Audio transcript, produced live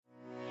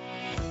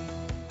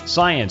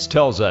Science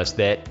tells us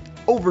that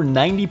over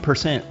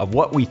 90% of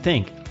what we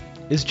think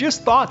is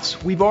just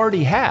thoughts we've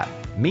already had,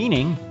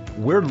 meaning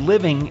we're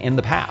living in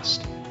the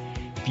past.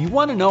 If you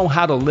want to know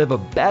how to live a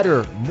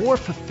better, more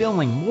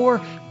fulfilling,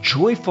 more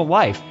joyful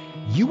life,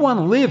 you want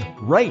to live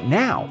right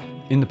now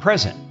in the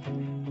present.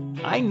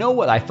 I know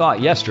what I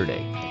thought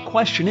yesterday. The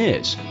question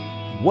is,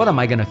 what am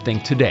I going to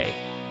think today?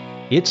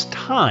 It's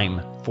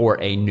time for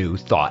a new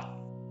thought.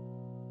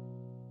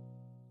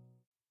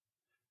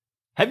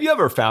 Have you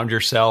ever found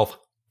yourself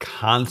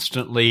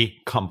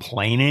constantly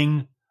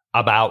complaining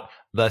about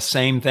the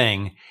same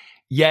thing,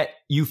 yet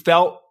you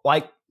felt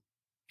like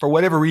for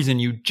whatever reason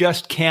you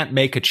just can't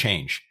make a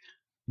change?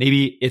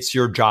 Maybe it's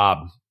your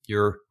job,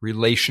 your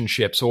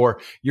relationships,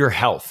 or your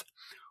health.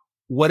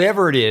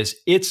 Whatever it is,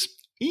 it's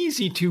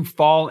easy to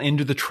fall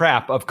into the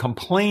trap of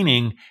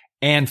complaining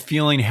and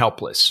feeling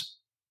helpless.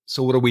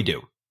 So what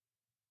do?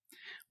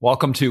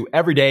 Welcome to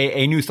Everyday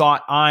A New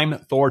Thought.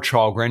 I'm Thor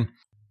Chalgren.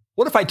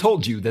 What if I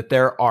told you that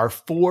there are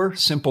 4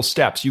 simple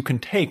steps you can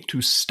take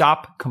to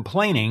stop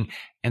complaining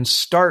and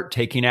start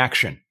taking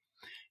action?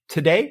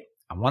 Today,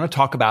 I want to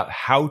talk about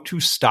how to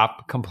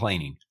stop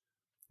complaining.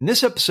 In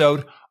this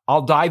episode,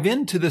 I'll dive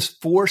into this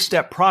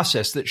 4-step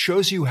process that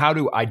shows you how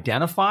to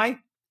identify,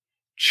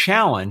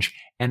 challenge,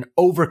 and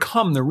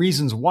overcome the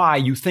reasons why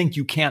you think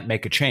you can't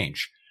make a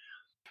change.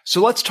 So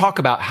let's talk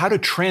about how to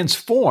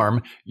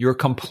transform your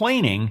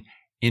complaining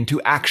into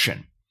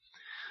action.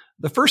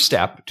 The first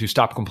step to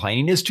stop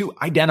complaining is to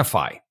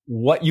identify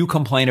what you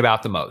complain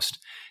about the most.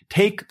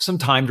 Take some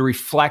time to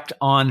reflect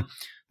on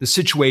the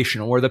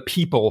situation or the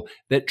people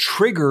that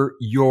trigger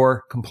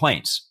your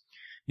complaints.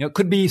 It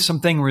could be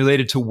something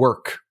related to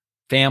work,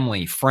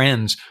 family,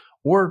 friends,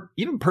 or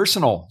even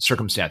personal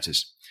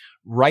circumstances.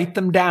 Write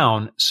them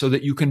down so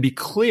that you can be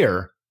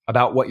clear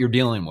about what you're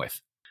dealing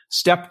with.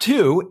 Step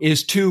 2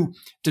 is to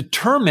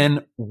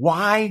determine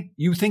why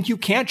you think you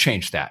can't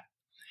change that.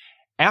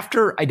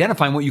 After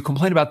identifying what you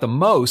complain about the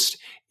most,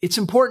 it's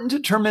important to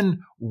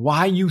determine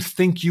why you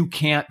think you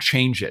can't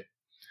change it.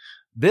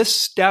 This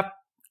step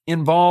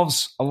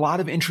involves a lot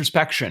of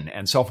introspection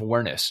and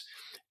self-awareness.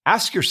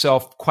 Ask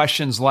yourself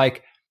questions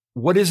like,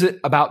 what is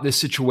it about this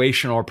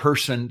situation or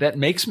person that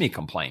makes me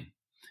complain?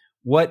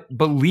 What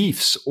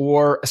beliefs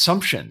or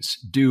assumptions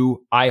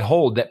do I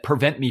hold that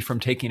prevent me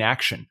from taking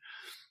action?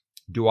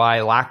 Do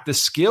I lack the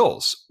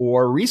skills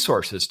or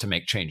resources to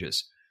make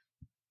changes?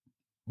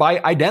 By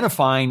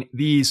identifying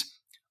these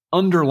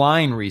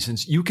underlying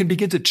reasons, you can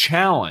begin to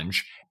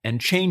challenge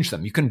and change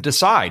them. You can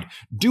decide,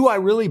 do I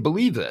really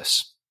believe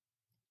this?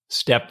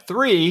 Step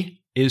 3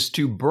 is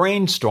to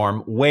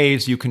brainstorm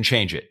ways you can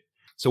change it.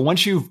 So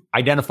once you've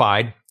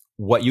identified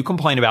what you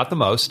complain about the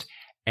most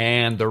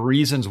and the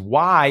reasons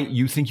why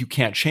you think you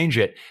can't change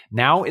it,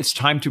 now it's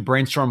time to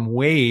brainstorm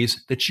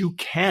ways that you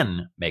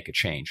can make a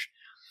change.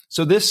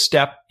 So this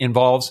step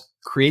involves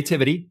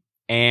creativity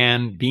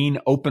and being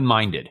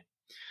open-minded.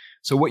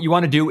 So what you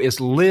want to do is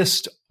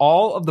list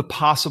all of the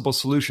possible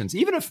solutions,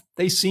 even if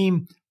they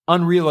seem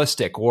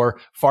unrealistic or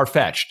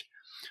far-fetched.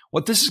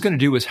 What this is going to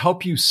do is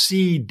help you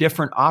see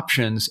different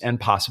options and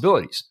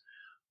possibilities.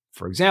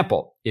 For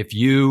example, if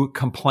you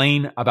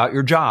complain about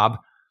your job,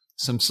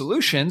 some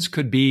solutions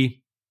could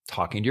be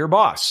talking to your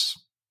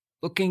boss,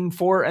 looking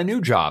for a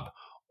new job,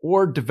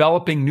 or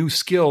developing new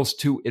skills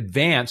to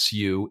advance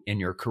you in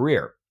your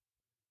career.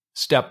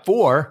 Step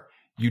 4,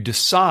 you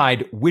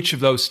decide which of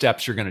those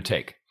steps you're going to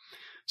take.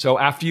 So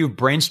after you've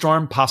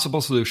brainstormed possible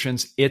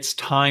solutions, it's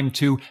time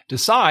to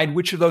decide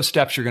which of those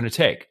steps you're going to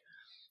take.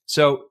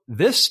 So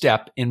this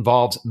step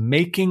involves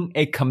making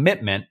a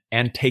commitment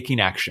and taking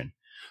action.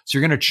 So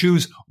you're going to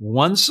choose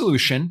one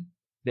solution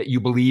that you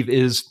believe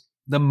is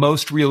the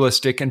most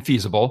realistic and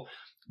feasible,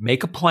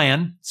 make a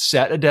plan,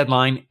 set a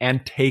deadline,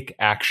 and take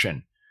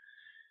action.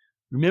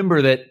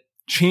 Remember that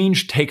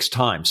change takes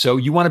time, so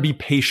you want to be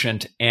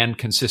patient and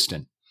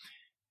consistent.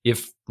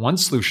 If one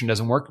solution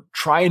doesn't work,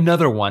 try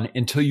another one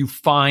until you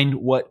find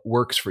what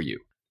works for you.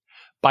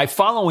 By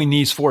following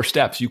these 4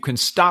 steps, you can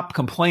stop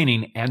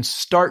complaining and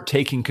start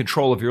taking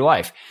control of your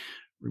life.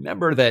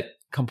 Remember that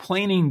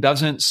complaining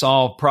doesn't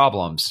solve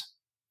problems.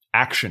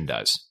 Action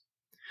does.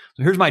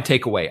 So here's my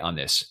takeaway on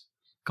this.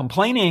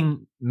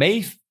 Complaining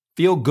may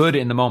feel good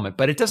in the moment,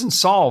 but it doesn't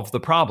solve the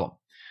problem.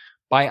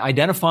 By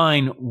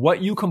identifying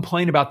what you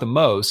complain about the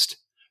most,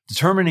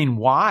 determining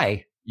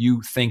why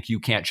you think you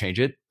can't change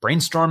it,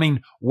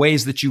 brainstorming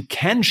ways that you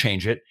can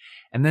change it,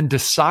 and then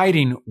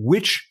deciding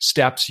which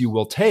steps you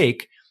will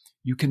take,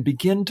 you can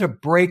begin to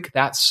break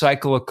that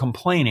cycle of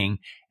complaining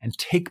and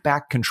take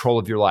back control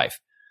of your life.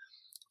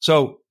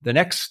 So the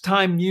next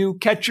time you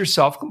catch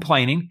yourself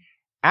complaining,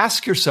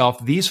 ask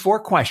yourself these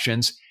 4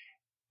 questions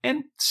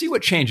and see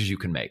what changes you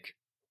can make.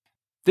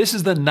 This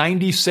is the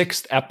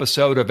 96th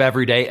episode of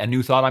Everyday A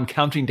New Thought. I'm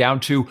counting down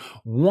to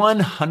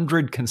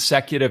 100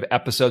 consecutive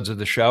episodes of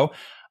the show.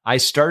 I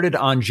started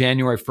on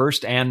January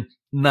 1st, and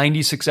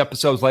 96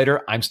 episodes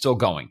later, I'm still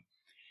going.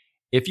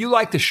 If you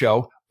like the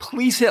show,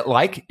 please hit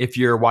like if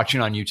you're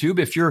watching on YouTube.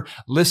 If you're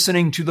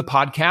listening to the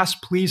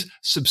podcast, please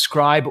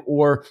subscribe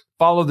or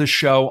follow the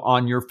show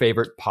on your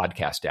favorite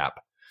podcast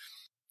app.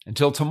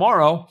 Until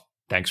tomorrow,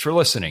 thanks for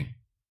listening.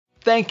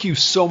 Thank you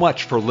so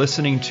much for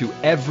listening to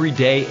Every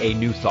Day a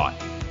New Thought.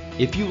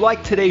 If you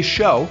like today's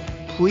show,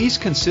 please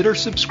consider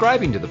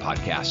subscribing to the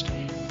podcast.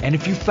 And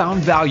if you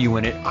found value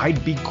in it,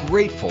 I'd be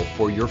grateful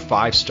for your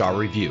 5-star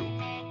review.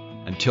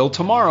 Until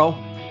tomorrow,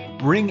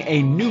 bring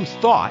a new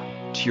thought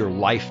to your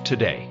life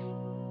today.